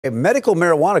Medical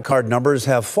marijuana card numbers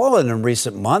have fallen in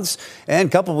recent months,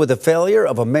 and coupled with the failure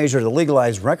of a measure to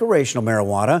legalize recreational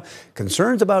marijuana,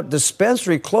 concerns about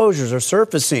dispensary closures are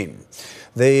surfacing.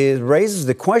 This raises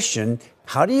the question,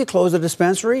 how do you close a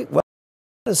dispensary? Well,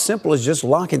 not as simple as just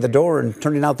locking the door and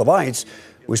turning out the lights.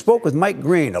 We spoke with Mike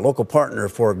Green, a local partner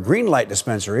for Green Light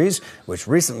Dispensaries, which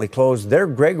recently closed their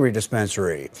Gregory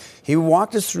dispensary. He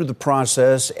walked us through the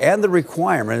process and the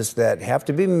requirements that have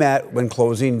to be met when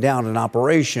closing down an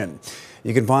operation.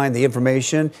 You can find the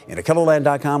information in a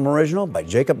KELOLAND.com original by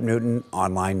Jacob Newton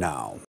online now.